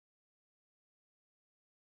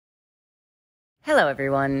Hello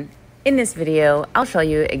everyone. In this video, I'll show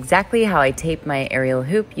you exactly how I tape my aerial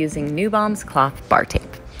hoop using Newbaum's cloth bar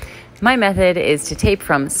tape. My method is to tape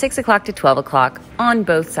from 6 o'clock to 12 o'clock on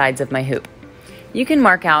both sides of my hoop. You can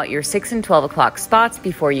mark out your 6 and 12 o'clock spots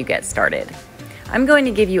before you get started. I'm going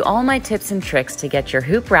to give you all my tips and tricks to get your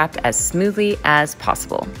hoop wrapped as smoothly as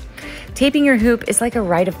possible. Taping your hoop is like a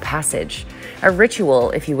rite of passage, a ritual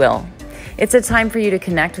if you will. It's a time for you to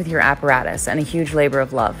connect with your apparatus and a huge labor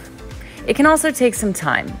of love. It can also take some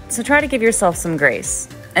time, so try to give yourself some grace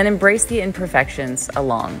and embrace the imperfections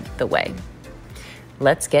along the way.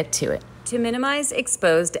 Let's get to it. To minimize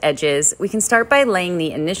exposed edges, we can start by laying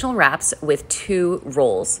the initial wraps with 2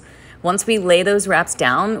 rolls. Once we lay those wraps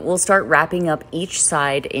down, we'll start wrapping up each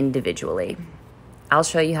side individually. I'll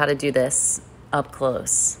show you how to do this up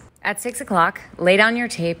close. At 6 o'clock, lay down your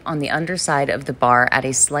tape on the underside of the bar at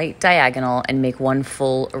a slight diagonal and make 1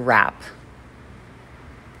 full wrap.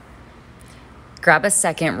 Grab a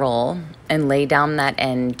second roll and lay down that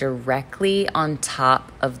end directly on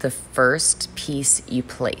top of the first piece you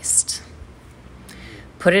placed.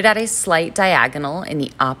 Put it at a slight diagonal in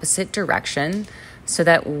the opposite direction so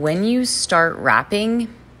that when you start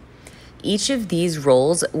wrapping, each of these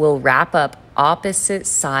rolls will wrap up opposite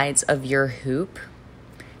sides of your hoop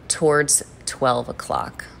towards 12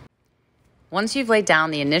 o'clock. Once you've laid down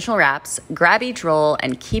the initial wraps, grab each roll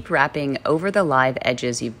and keep wrapping over the live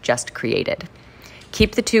edges you've just created.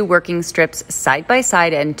 Keep the 2 working strips side by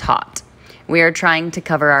side and taut. We are trying to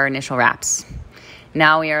cover our initial wraps.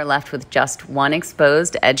 Now we are left with just 1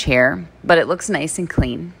 exposed edge here, but it looks nice and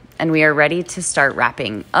clean, and we are ready to start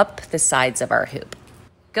wrapping up the sides of our hoop.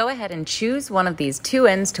 Go ahead and choose one of these 2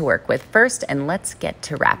 ends to work with first, and let's get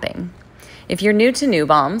to wrapping. If you're new to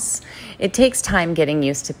Newbaum's, it takes time getting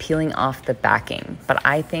used to peeling off the backing, but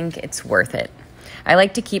I think it's worth it. I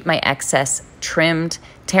like to keep my excess trimmed,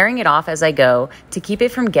 tearing it off as I go to keep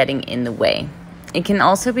it from getting in the way. It can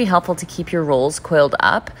also be helpful to keep your rolls coiled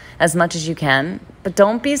up as much as you can, but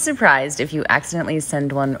don't be surprised if you accidentally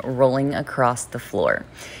send one rolling across the floor.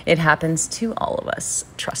 It happens to all of us,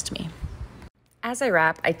 trust me. As I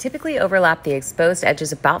wrap, I typically overlap the exposed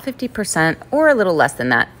edges about 50% or a little less than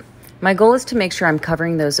that. My goal is to make sure I'm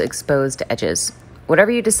covering those exposed edges.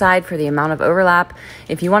 Whatever you decide for the amount of overlap,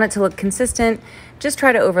 if you want it to look consistent, just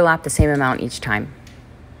try to overlap the same amount each time.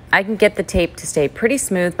 I can get the tape to stay pretty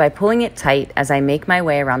smooth by pulling it tight as I make my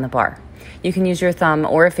way around the bar. You can use your thumb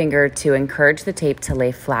or a finger to encourage the tape to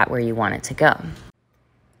lay flat where you want it to go.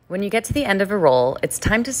 When you get to the end of a roll, it's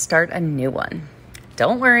time to start a new one.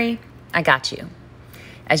 Don't worry, I got you.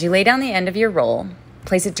 As you lay down the end of your roll,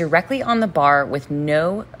 place it directly on the bar with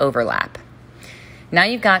no overlap. Now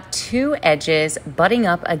you've got 2 edges butting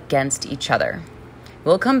up against each other.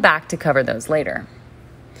 We'll come back to cover those later.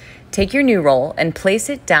 Take your new roll and place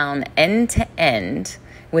it down end to end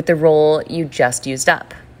with the roll you just used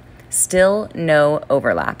up. Still no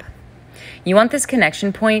overlap. You want this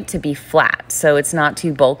connection point to be flat so it's not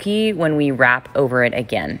too bulky when we wrap over it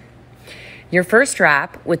again. Your first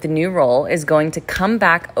wrap with the new roll is going to come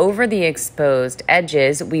back over the exposed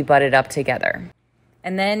edges we butted up together.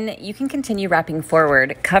 And then you can continue wrapping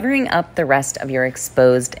forward, covering up the rest of your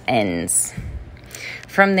exposed ends.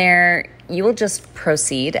 From there, you will just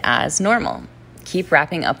proceed as normal. Keep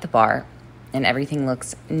wrapping up the bar, and everything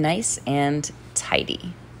looks nice and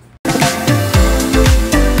tidy.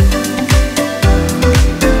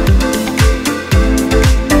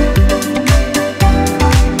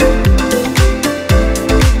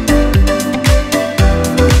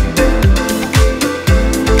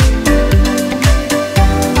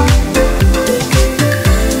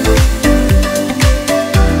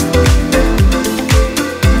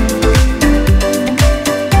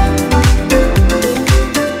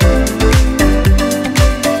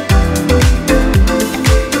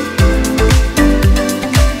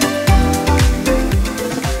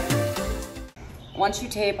 Once you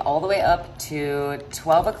tape all the way up to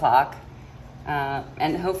 12 o'clock,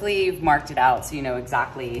 and hopefully you've marked it out so you know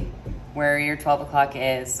exactly where your 12 o'clock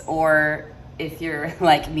is, or if you're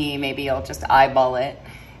like me, maybe you'll just eyeball it.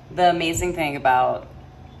 The amazing thing about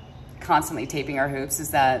constantly taping our hoops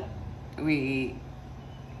is that we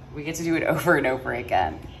get to do it over and over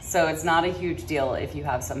again. So it's not a huge deal if you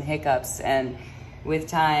have some hiccups, and with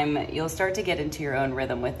time, you'll start to get into your own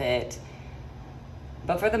rhythm with it.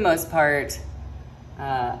 But for the most part,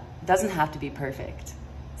 doesn't have to be perfect.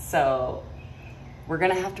 So we're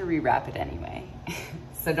gonna have to rewrap it anyway.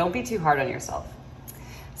 So don't be too hard on yourself.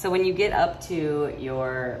 So when you get up to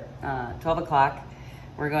your 12 o'clock,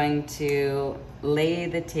 we're going to lay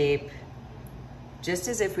the tape just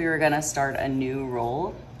as if we were gonna start a new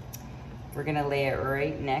roll. We're gonna lay it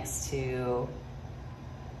right next to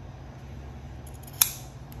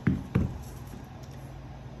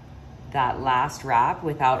that last wrap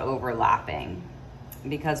without overlapping.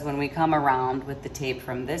 Because when we come around with the tape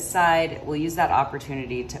from this side, we'll use that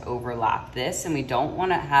opportunity to overlap this, and we don't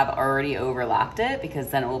want to have already overlapped it because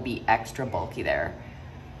then it will be extra bulky there.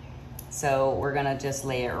 So we're gonna just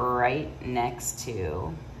lay it right next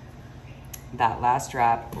to that last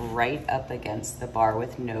wrap, right up against the bar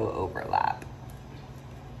with no overlap.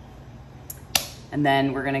 And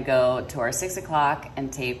then we're gonna go to our 6 o'clock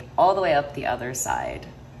and tape all the way up the other side.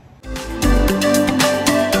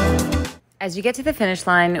 As you get to the finish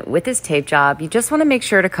line with this tape job, you just want to make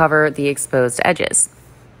sure to cover the exposed edges.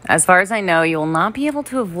 As far as I know, you will not be able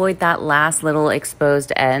to avoid that last little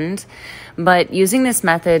exposed end, but using this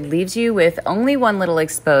method leaves you with only one little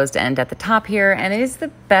exposed end at the top here, and it is the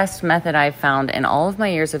best method I've found in all of my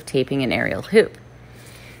years of taping an aerial hoop.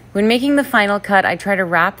 When making the final cut, I try to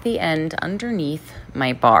wrap the end underneath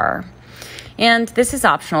my bar. And this is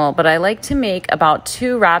optional, but I like to make about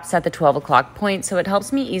 2 wraps at the 12 o'clock point, so it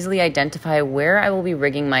helps me easily identify where I will be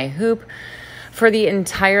rigging my hoop for the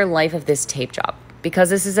entire life of this tape job.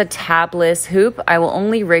 Because this is a tabless hoop, I will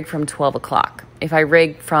only rig from 12 o'clock. If I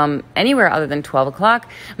rig from anywhere other than 12 o'clock,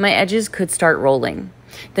 my edges could start rolling.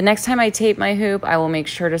 The next time I tape my hoop, I will make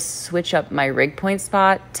sure to switch up my rig point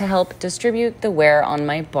spot to help distribute the wear on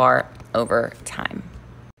my bar over time.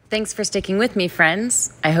 Thanks for sticking with me,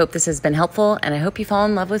 friends. I hope this has been helpful, and I hope you fall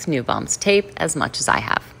in love with Newbaum's tape as much as I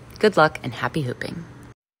have. Good luck and happy hooping.